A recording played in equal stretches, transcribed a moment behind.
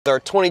Our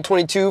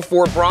 2022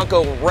 Ford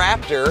Bronco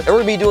Raptor, and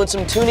we're going to be doing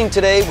some tuning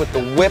today with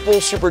the Whipple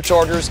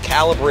Superchargers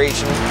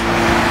calibration.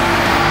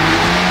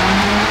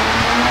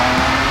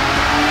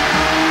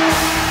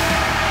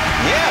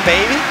 Yeah,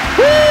 baby!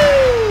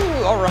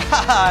 Woo! All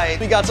right,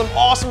 we got some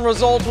awesome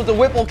results with the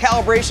Whipple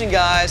calibration,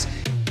 guys.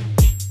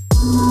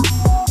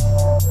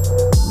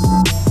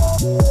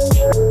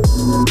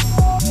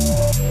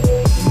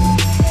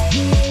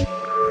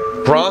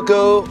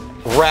 Bronco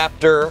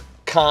Raptor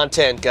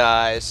content,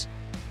 guys.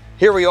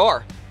 Here we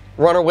are.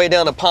 We're on our way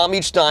down to Palm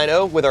Beach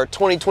Dyno with our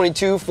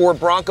 2022 Ford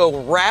Bronco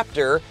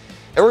Raptor,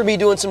 and we're going to be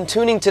doing some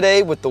tuning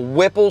today with the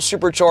Whipple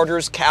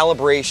Superchargers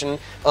calibration.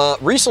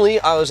 Recently,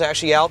 I was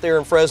actually out there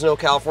in Fresno,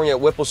 California at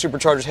Whipple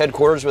Superchargers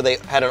headquarters where they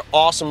had an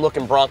awesome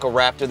looking Bronco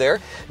Raptor there.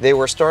 They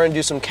were starting to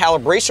do some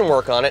calibration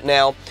work on it.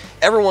 Now,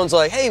 everyone's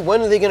like, hey,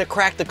 when are they going to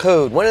crack the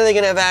code? When are they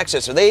going to have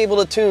access? Are they able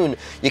to tune?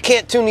 You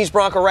can't tune these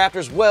Bronco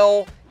Raptors.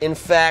 Well, in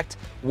fact,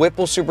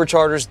 Whipple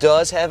Superchargers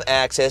does have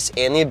access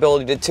and the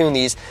ability to tune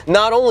these,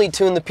 not only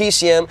tune the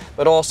PCM,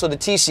 but also the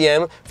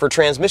TCM for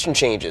transmission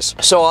changes.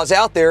 So I was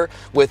out there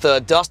with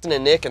Dustin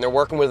and Nick, and they're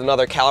working with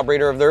another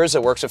calibrator of theirs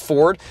that works at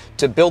Ford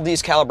to build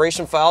these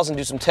calibration files and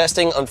do some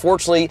testing.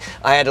 Unfortunately,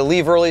 I had to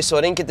leave early, so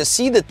I didn't get to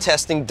see the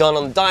testing done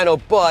on the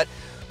dyno, but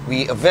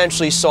we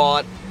eventually saw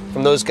it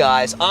from those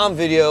guys on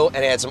video and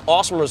had some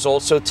awesome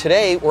results. So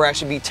today we're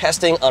actually be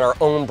testing on our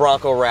own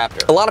Bronco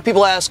Raptor. A lot of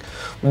people ask,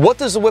 what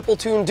does the Whipple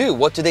tune do?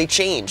 What do they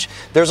change?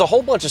 There's a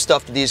whole bunch of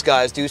stuff that these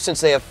guys do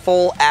since they have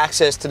full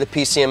access to the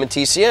PCM and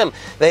TCM.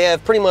 They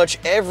have pretty much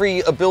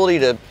every ability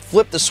to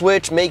flip the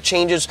switch, make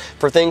changes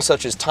for things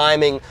such as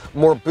timing,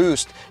 more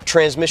boost,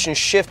 transmission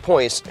shift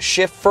points,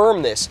 shift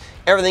firmness,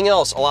 everything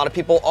else. A lot of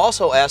people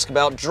also ask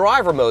about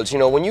driver modes. You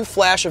know, when you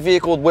flash a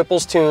vehicle with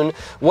Whipple's tune,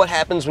 what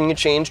happens when you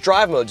change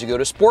drive modes? You go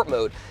to sport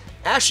mode.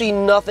 Actually,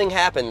 nothing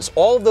happens.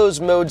 All of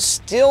those modes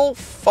still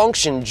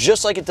function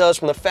just like it does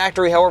from the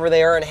factory. However,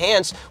 they are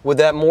enhanced with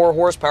that more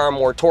horsepower,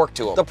 more torque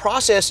to them. The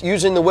process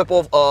using the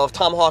Whipple of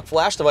Tomahawk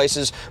flash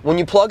devices, when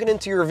you plug it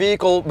into your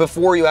vehicle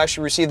before you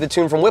actually receive the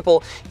tune from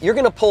Whipple, you're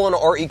going to pull an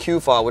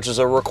REQ file, which is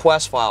a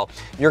request file.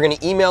 You're going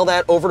to email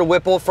that over to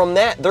Whipple. From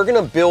that, they're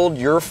going to build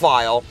your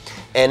file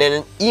and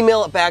then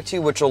email it back to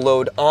you, which will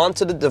load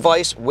onto the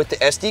device with the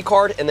SD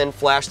card and then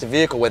flash the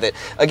vehicle with it.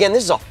 Again,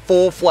 this is a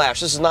full flash.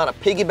 This is not a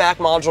piggyback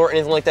module or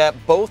anything like that.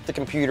 Both the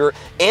computer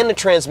and the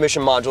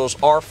transmission modules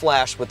are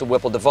flashed with the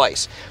Whipple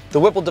device. The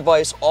Whipple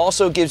device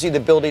also gives you the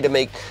ability to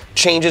make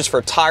changes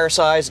for tire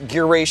size,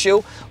 gear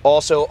ratio,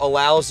 also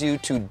allows you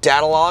to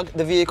data log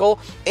the vehicle,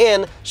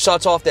 and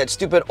shuts off that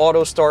stupid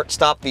auto start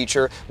stop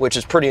feature, which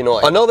is pretty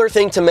annoying. Another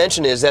thing to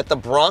mention is that the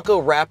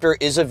Bronco Raptor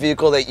is a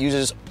vehicle that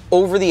uses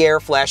over-the-air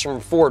flashing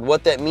from Ford.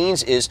 What that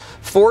means is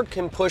Ford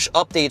can push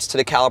updates to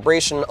the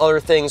calibration and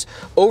other things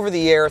over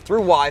the air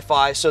through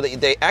Wi-Fi so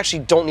that they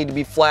actually don't need to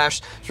be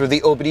flashed through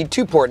the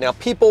OBD2 port. Now,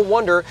 people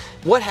wonder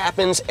what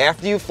happens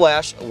after you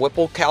flash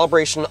Whipple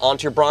calibration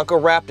onto your Bronco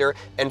Raptor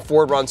and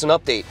Ford runs an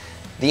update.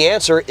 The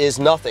answer is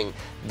nothing.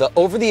 The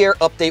over-the-air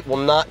update will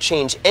not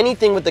change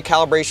anything with the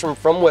calibration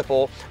from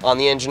Whipple on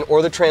the engine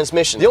or the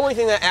transmission. The only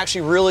thing that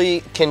actually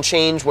really can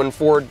change when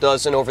Ford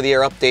does an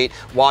over-the-air update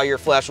while you're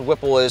flashed with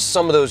Whipple is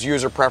some of those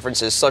user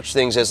preferences, such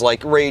things as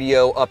like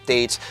radio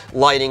updates,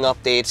 lighting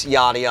updates,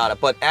 yada yada.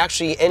 But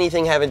actually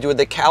anything having to do with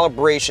the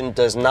calibration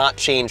does not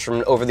change from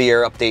an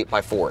over-the-air update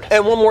by Ford.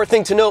 And one more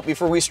thing to note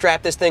before we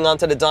strap this thing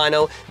onto the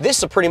dyno, this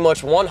is a pretty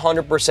much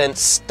 100%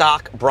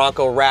 stock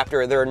Bronco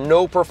Raptor. There are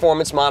no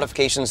performance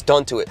modifications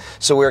done to it.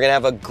 So we're gonna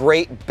have a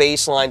great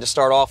baseline to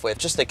start off with.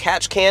 Just a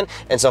catch can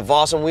and some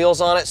Vossen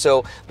wheels on it.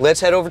 So let's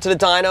head over to the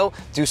dyno,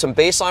 do some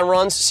baseline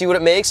runs, see what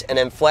it makes, and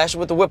then flash it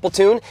with the Whipple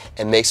tune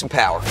and make some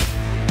power.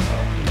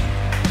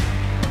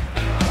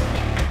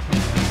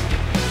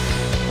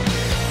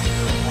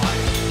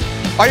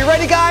 Are you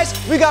ready, guys?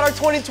 We got our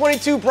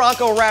 2022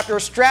 Bronco Raptor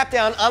strapped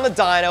down on the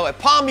dyno at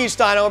Palm Beach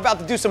Dyno. We're about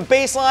to do some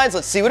baselines.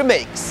 Let's see what it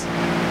makes.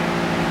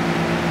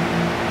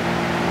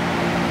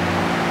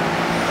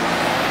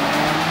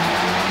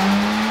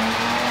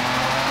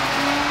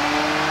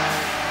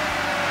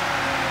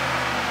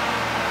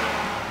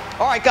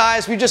 Alright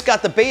guys, we just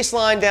got the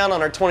baseline down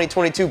on our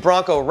 2022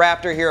 Bronco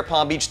Raptor here at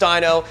Palm Beach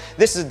Dyno.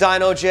 This is a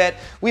dyno jet.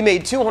 We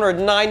made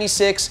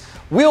 296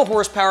 wheel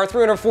horsepower,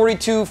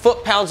 342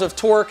 foot-pounds of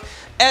torque,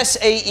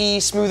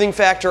 SAE smoothing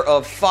factor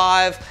of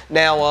 5.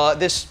 Now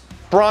this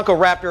Bronco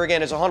Raptor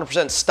again is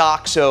 100%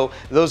 stock, so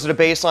those are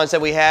the baselines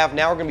that we have.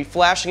 Now we're going to be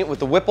flashing it with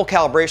the Whipple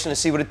calibration to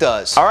see what it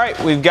does. All right,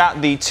 we've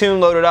got the tune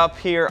loaded up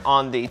here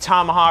on the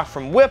Tomahawk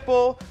from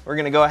Whipple. We're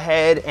going to go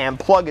ahead and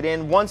plug it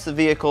in once the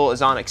vehicle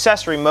is on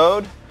accessory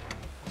mode.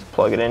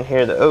 Plug it in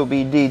here, the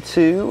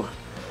OBD2.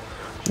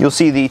 You'll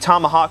see the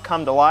Tomahawk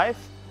come to life.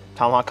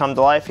 Tomahawk come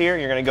to life here.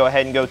 You're going to go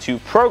ahead and go to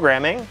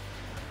programming.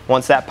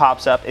 Once that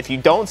pops up, if you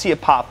don't see it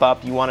pop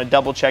up, you want to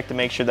double check to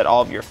make sure that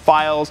all of your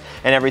files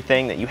and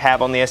everything that you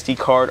have on the SD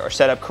card are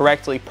set up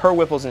correctly per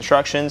Whipple's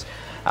instructions.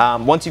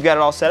 Once you've got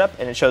it all set up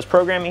and it shows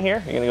programming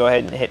here, you're going to go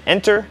ahead and hit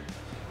enter.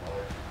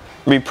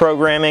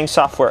 Reprogramming,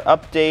 software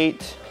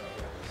update.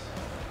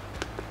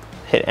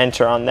 Hit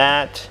enter on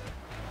that.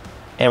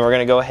 And we're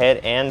gonna go ahead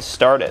and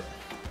start it.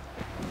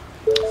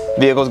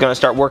 Vehicle's gonna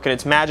start working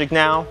its magic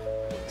now.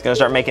 It's gonna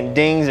start making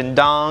dings and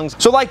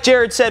dongs. So like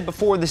Jared said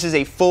before, this is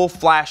a full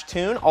flash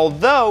tune,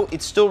 although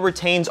it still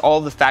retains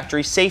all the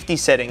factory safety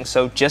settings.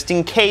 So just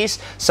in case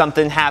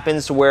something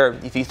happens to where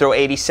if you throw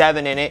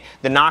 87 in it,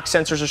 the knock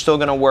sensors are still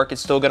gonna work,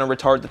 it's still gonna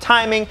retard the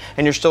timing,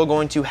 and you're still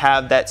going to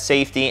have that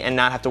safety and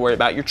not have to worry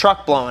about your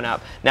truck blowing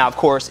up. Now, of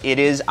course, it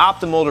is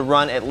optimal to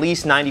run at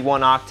least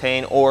 91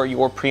 octane or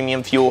your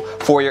premium fuel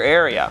for your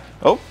area.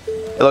 Oh,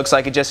 it looks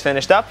like it just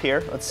finished up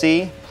here. Let's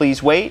see,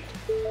 please wait.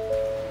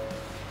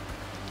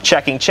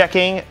 Checking,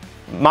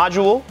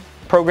 module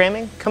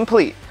programming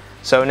complete.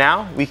 So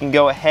now we can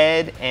go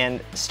ahead and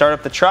start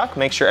up the truck,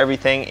 make sure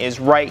everything is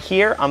right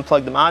here,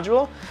 unplug the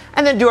module,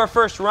 and then do our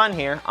first run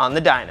here on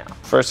the dyno.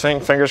 First thing,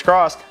 fingers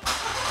crossed.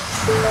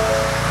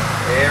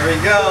 There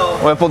we go.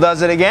 Whipple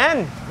does it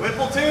again.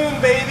 Whipple tune,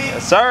 baby.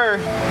 Yes,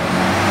 sir.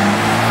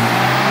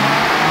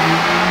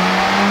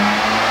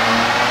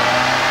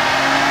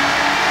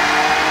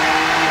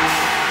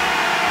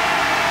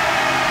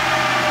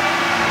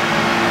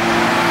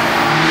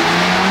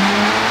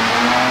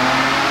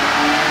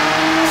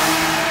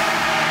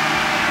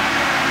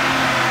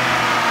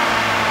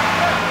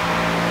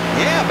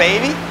 Yeah,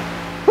 baby.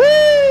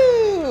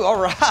 Woo! All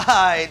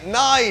right,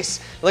 nice.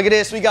 Look at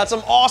this. We got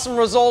some awesome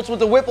results with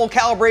the Whipple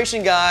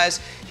calibration,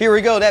 guys. Here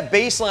we go. That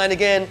baseline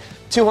again.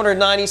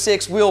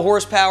 296 wheel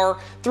horsepower,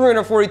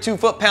 342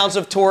 foot-pounds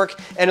of torque,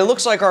 and it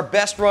looks like our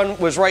best run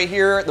was right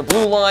here, the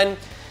blue line.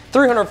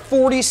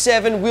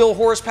 347 wheel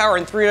horsepower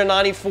and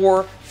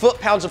 394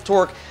 foot-pounds of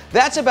torque.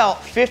 That's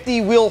about 50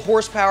 wheel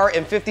horsepower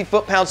and 50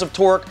 foot-pounds of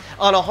torque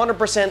on a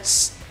 100%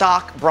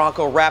 stock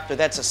Bronco Raptor.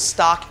 That's a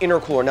stock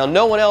intercooler. Now,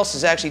 no one else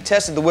has actually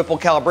tested the Whipple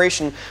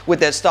calibration with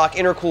that stock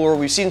intercooler.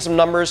 We've seen some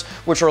numbers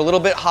which are a little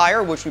bit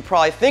higher, which we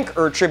probably think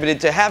are attributed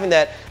to having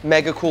that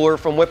Megacooler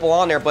from Whipple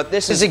on there, but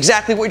this is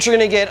exactly what you're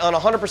gonna get on a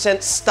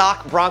 100%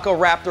 stock Bronco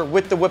Raptor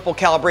with the Whipple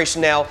calibration.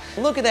 Now,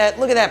 look at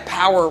that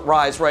power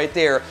rise right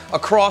there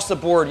across the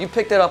board. You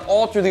picked that up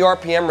all through the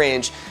RPM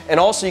range, and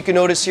also you can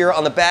notice here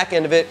on the back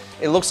end of it,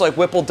 it looks like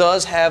Whipple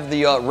does have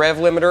the rev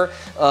limiter,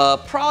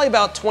 probably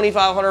about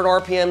 2,500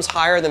 RPMs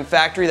higher than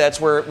factory.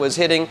 That's where it was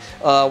hitting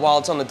while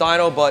it's on the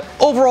dyno. But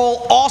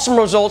overall, awesome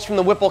results from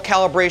the Whipple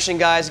calibration,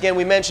 guys. Again,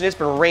 we mentioned it's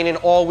been raining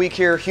all week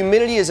here.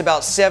 Humidity is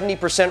about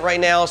 70% right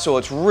now, so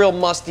it's real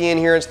musty in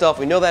here and stuff.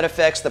 We know that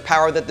affects the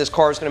power that this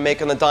car is going to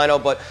make on the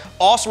dyno, but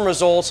awesome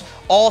results.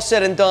 All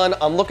said and done,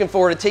 I'm looking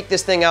forward to take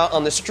this thing out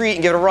on the street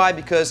and give it a ride,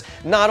 because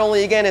not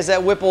only, again, is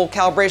that Whipple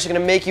calibration going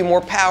to make you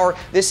more power,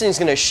 this thing's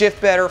going to shift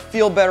better,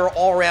 feel better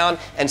all around,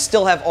 and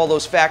still have all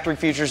those factory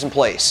features in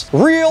place.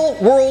 Real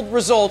world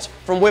results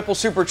from Whipple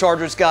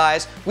superchargers,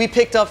 guys. We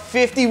picked up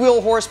 50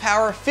 wheel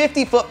horsepower,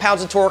 50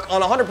 foot-pounds of torque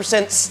on a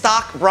 100%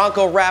 stock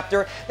Bronco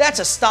Raptor. That's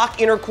a stock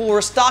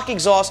intercooler, stock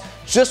exhaust,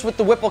 just with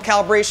the Whipple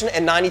calibration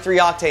and 93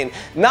 octane.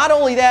 Not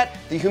only that,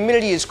 the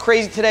humidity is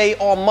crazy today,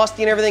 all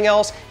musty and everything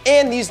else,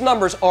 and these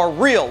numbers are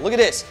real. Look at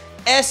this.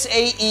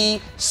 SAE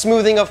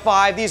smoothing of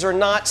 5. These are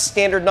not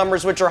standard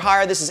numbers which are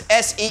higher. This is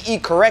SAE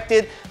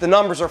corrected. The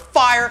numbers are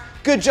fire.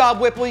 Good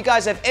job, Whipple. You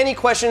guys have any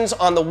questions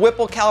on the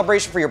Whipple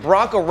calibration for your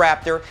Bronco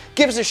Raptor,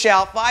 give us a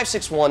shout,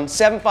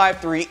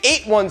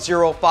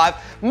 561-753-8105.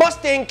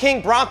 Mustang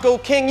King, Bronco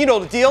King, you know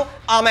the deal.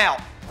 I'm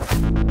out.